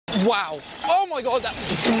Wow. Oh my God, that.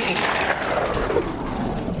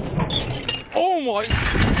 Oh my.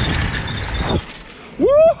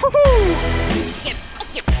 Woohoo!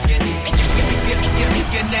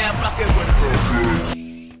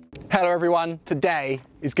 Hello everyone, today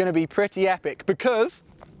is going to be pretty epic because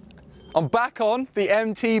I'm back on the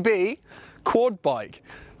MTB quad bike.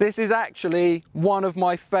 This is actually one of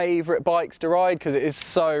my favourite bikes to ride because it is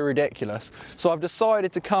so ridiculous. So I've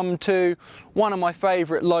decided to come to one of my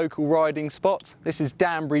favourite local riding spots. This is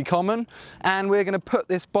Danbury Common, and we're going to put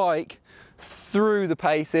this bike through the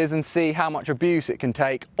paces and see how much abuse it can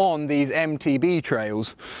take on these MTB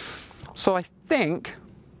trails. So I think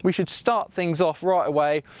we should start things off right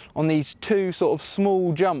away on these two sort of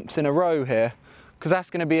small jumps in a row here, because that's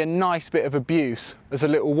going to be a nice bit of abuse as a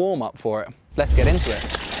little warm-up for it. Let's get into it.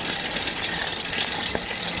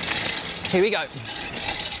 Here we go.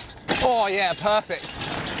 Oh yeah, perfect.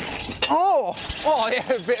 Oh yeah,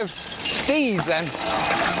 a bit of steez then.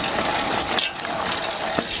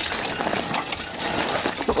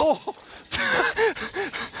 Oh.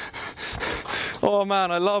 Oh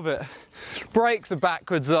man, I love it. Brakes are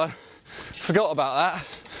backwards though. Forgot about that.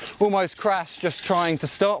 Almost crashed just trying to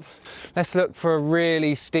stop. Let's look for a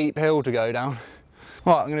really steep hill to go down.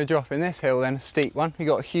 Right, I'm going to drop in this hill then, a steep one. We've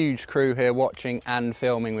got a huge crew here watching and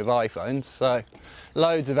filming with iPhones, so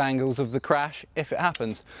loads of angles of the crash if it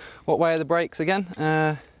happens. What way are the brakes again?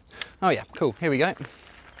 Oh yeah, cool, here we go.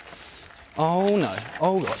 Oh no,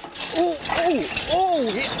 oh God.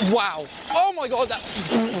 Oh, yeah. Wow. Oh my God, that.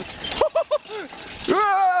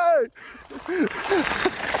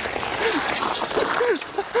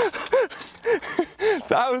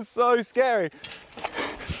 That was so scary.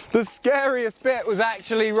 The scariest bit was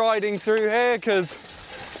actually riding through here because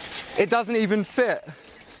it doesn't even fit.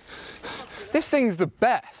 This thing's the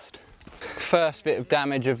best. First bit of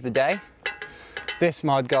damage of the day. This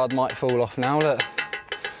mudguard might fall off now, look.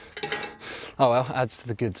 Oh well, adds to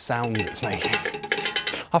the good sound it's making.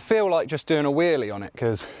 I feel like just doing a wheelie on it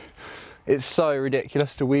because it's so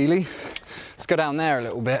ridiculous to wheelie. Let's go down there a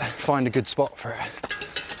little bit, find a good spot for it.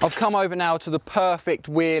 I've come over now to the perfect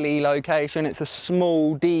wheelie location. It's a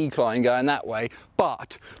small decline going that way,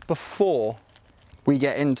 but before we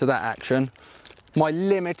get into that action, my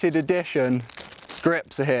limited edition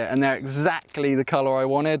grips are here and they're exactly the colour I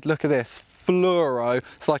wanted. Look at this, fluoro.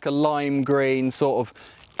 It's like a lime green sort of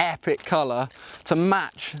epic colour to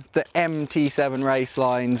match the MT7 race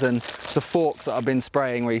lines and the forks that I've been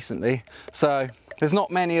spraying recently. So there's not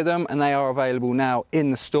many of them and they are available now in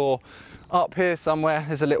the store. Up here somewhere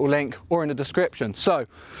there's a little link or in the description. So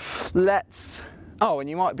let's, oh, and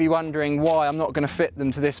you might be wondering why I'm not going to fit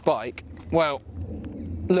them to this bike. Well,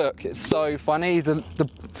 look, it's so funny. The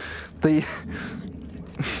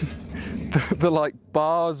like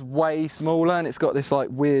bar's way smaller and it's got this like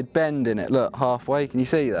weird bend in it. Look, halfway, can you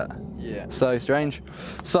see that? Yeah. So strange.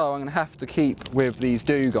 So I'm gonna have to keep with these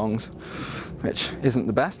dugongs, which isn't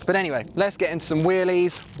the best. But anyway, let's get into some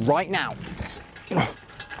wheelies right now.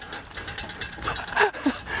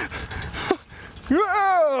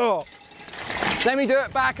 Let me do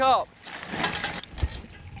it back up.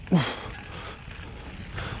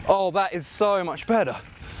 Oh, that is so much better.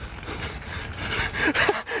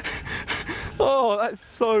 Oh, that's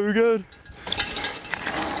so good.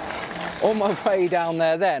 On my way down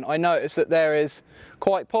there then, I noticed that there is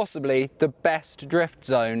quite possibly the best drift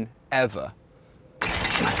zone ever.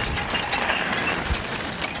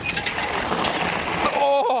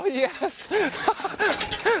 Oh, yes.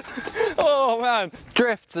 Oh, man.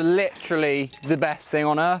 Drifts are literally the best thing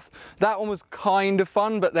on earth. That one was kind of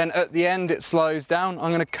fun, but then at the end it slows down.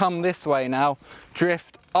 I'm going to come this way now,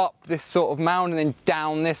 drift up this sort of mound and then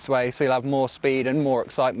down this way, so you'll have more speed and more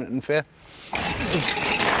excitement and fear.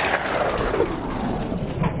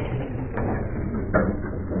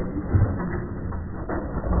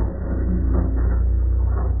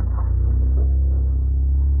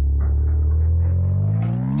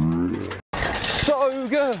 So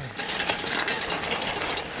good.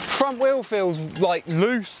 Front wheel feels like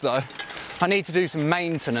loose though. I need to do some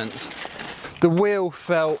maintenance. The wheel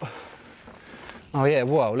felt, oh yeah,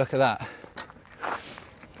 whoa, look at that.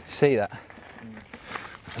 See that?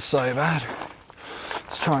 That's so bad.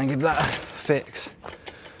 Let's try and give that a fix.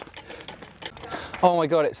 Oh my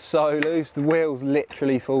God, it's so loose. The wheel's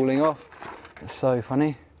literally falling off. It's so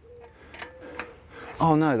funny.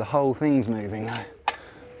 Oh no, the whole thing's moving though.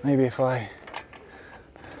 Maybe if I,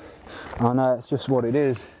 oh no, it's just what it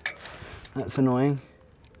is. That's annoying.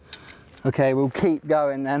 Okay, we'll keep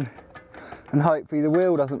going then. And hopefully the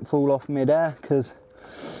wheel doesn't fall off mid-air, because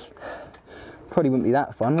probably wouldn't be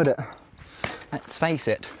that fun, would it? Let's face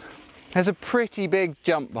it, There's a pretty big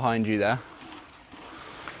jump behind you there.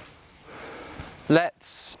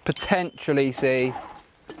 Let's potentially see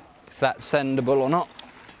if that's sendable or not.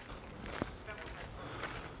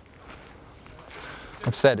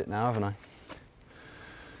 I've said it now, haven't I?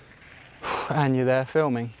 And you're there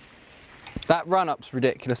filming. That run-up's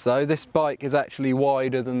ridiculous though. This bike is actually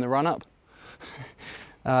wider than the run-up.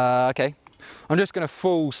 Okay, I'm just going to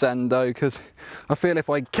full send though, because I feel if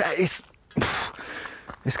I case,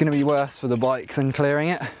 it's going to be worse for the bike than clearing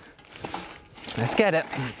it. Let's get it.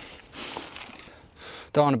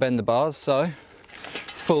 Don't want to bend the bars, so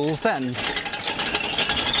full send.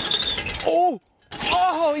 Oh!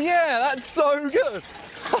 Oh yeah, that's so good!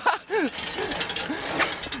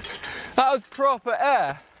 That was proper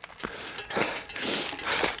air.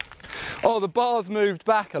 Oh, the bars moved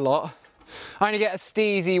back a lot. I'm going to get a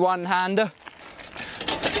steezy one-hander.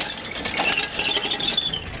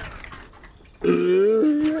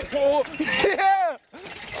 Oh, yeah!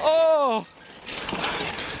 Oh!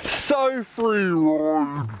 So free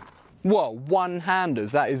ride. Whoa,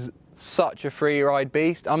 one-handers, that is such a free ride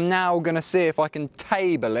beast. I'm now going to see if I can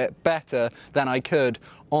table it better than I could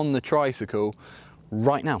on the tricycle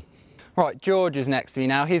right now. Right, George is next to me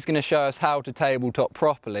now. He's going to show us how to tabletop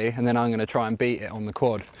properly, and then I'm going to try and beat it on the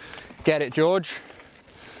quad. Get it, George?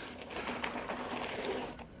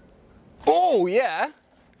 Oh, yeah.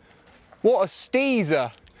 What a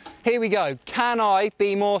steezer. Here we go. Can I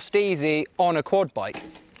be more steezy on a quad bike?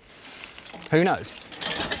 Who knows?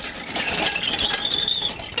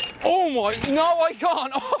 Oh my, no I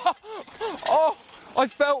can't. Oh, I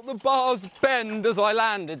felt the bars bend as I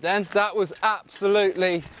landed then. That was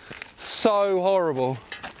absolutely so horrible.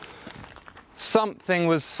 Something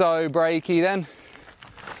was so breaky then.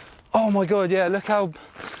 Oh my God, yeah, look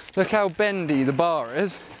how bendy the bar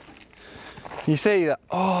is. You see that?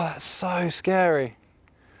 Oh, that's so scary.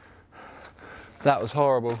 That was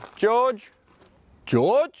horrible. George?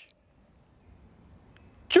 George?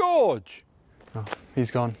 George! Oh,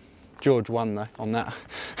 he's gone. George won though on that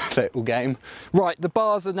little game. Right, the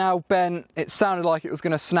bars are now bent. It sounded like it was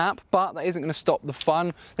going to snap, but that isn't going to stop the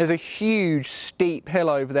fun. There's a huge steep hill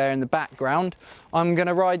over there in the background. I'm going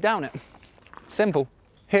to ride down it. Simple.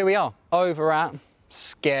 Here we are, over at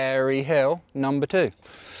Scary Hill number 2.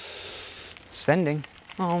 Sending.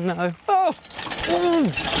 Oh no. Oh!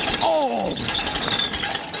 Oh!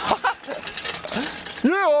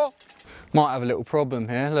 Yeah! Might have a little problem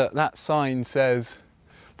here. Look, that sign says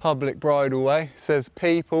public bridleway. It says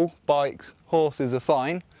people, bikes, horses are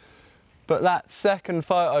fine. But that second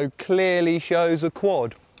photo clearly shows a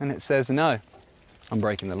quad and it says no. I'm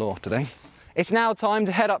breaking the law today. It's now time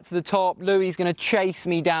to head up to the top. Louis is going to chase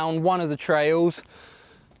me down one of the trails.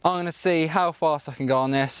 I'm going to see how fast I can go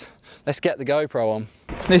on this. Let's get the GoPro on.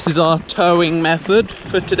 This is our towing method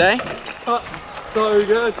for today. Oh, so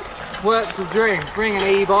good. Works the dream. Bring an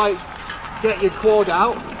e-bike, get your quad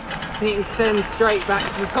out, and you can send straight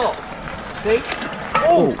back to the top. See?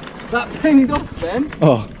 Oh, that pinged off then.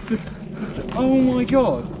 Oh. Oh my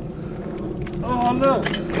God. Oh, look.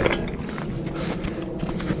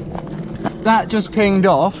 That just pinged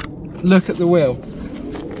off. Look at the wheel.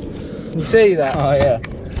 You see that? Oh yeah.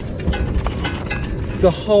 The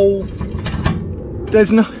whole,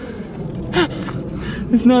 there's no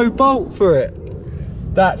bolt for it.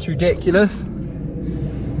 That's ridiculous.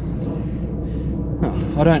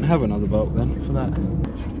 Oh, I don't have another bolt then for that.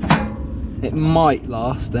 It might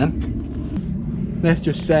last then. Let's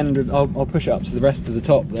just send, I'll push it up to the rest of the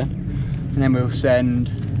top then, and then we'll send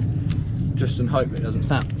just and hope it doesn't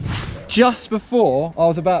snap. Just before I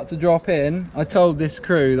was about to drop in, I told this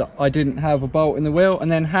crew that I didn't have a bolt in the wheel,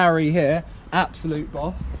 and then Harry here, absolute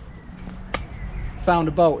boss, found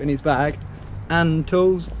a bolt in his bag and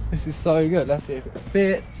tools. This is so good. Let's see if it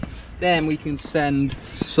fits. Then we can send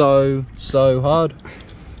so hard.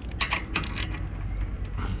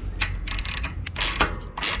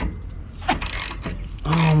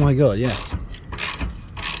 Oh my God, yes.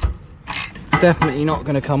 Definitely not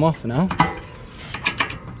going to come off now.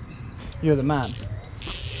 You're the man.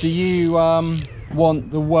 Do you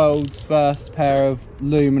want the world's first pair of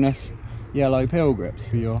luminous yellow pill grips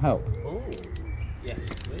for your help? Oh, yes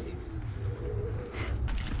please.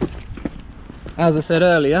 As I said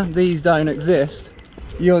earlier, these don't exist.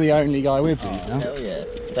 You're the only guy with these now. Hell yeah.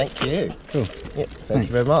 Thank you. Cool. Yeah, thank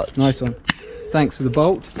you very much. Nice one. Thanks for the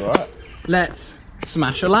bolt. It's alright. Let's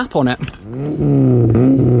smash a lap on it.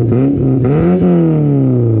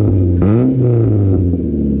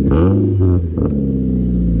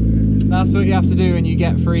 That's what you have to do when you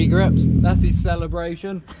get free grips. That's his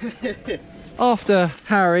celebration. After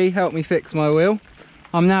Harry helped me fix my wheel,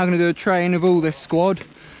 I'm now going to do a train of all this squad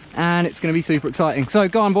and it's going to be super exciting. So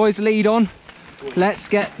go on boys, lead on. Let's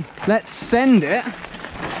send it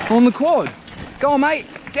on the quad. Go on mate,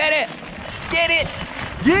 get it,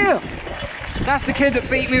 yeah. That's the kid that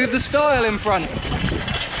beat me with the style in front.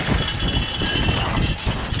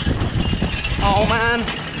 Oh man.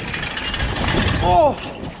 Oh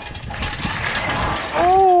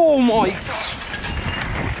my.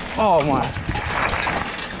 Oh man.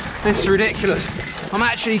 This is ridiculous. I'm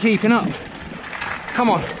actually keeping up. Come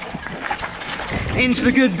on. Into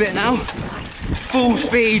the good bit now. Full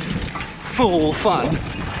speed, full fun.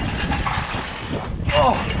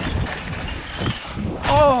 Oh.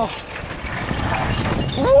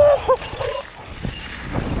 Woo.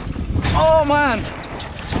 Oh man.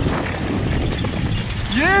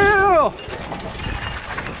 Yeah.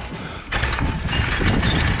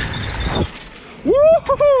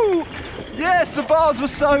 Woohoo! Yes, the bars were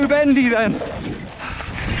so bendy then.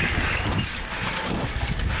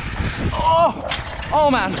 Oh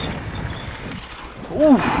man.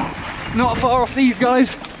 Ooh, not far off these guys.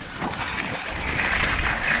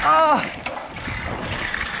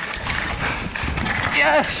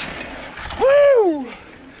 Yes. Woo!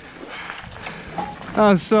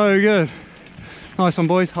 That's so good. Nice one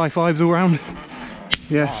boys, high fives all round.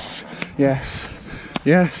 Yes, yes,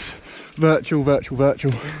 yes. Virtual. That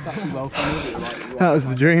was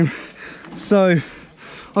the dream. So, I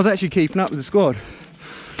was actually keeping up with the squad.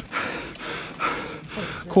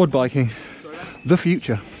 Quad biking, the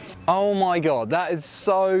future. Oh my god, that is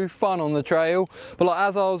so fun on the trail. But like,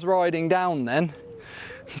 as I was riding down then,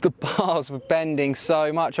 the bars were bending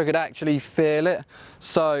so much I could actually feel it.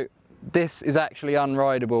 So this is actually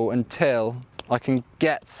unrideable until I can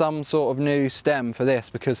get some sort of new stem for this,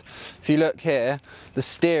 because if you look here, the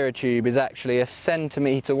steerer tube is actually 1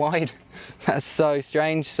 centimetre wide. That's so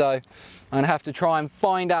strange. So I'm gonna have to try and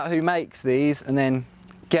find out who makes these and then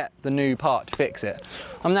get the new part to fix it.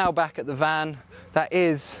 I'm now back at the van. That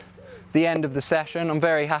is the end of the session. I'm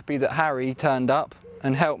very happy that Harry turned up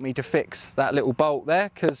and helped me to fix that little bolt there,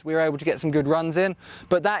 because we were able to get some good runs in.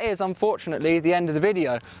 But that is unfortunately the end of the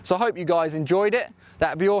video. So I hope you guys enjoyed it.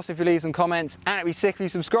 That'd be awesome if you leave some comments, and it'd be sick if you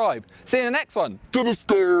subscribe. See you in the next one. To the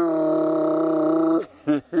score.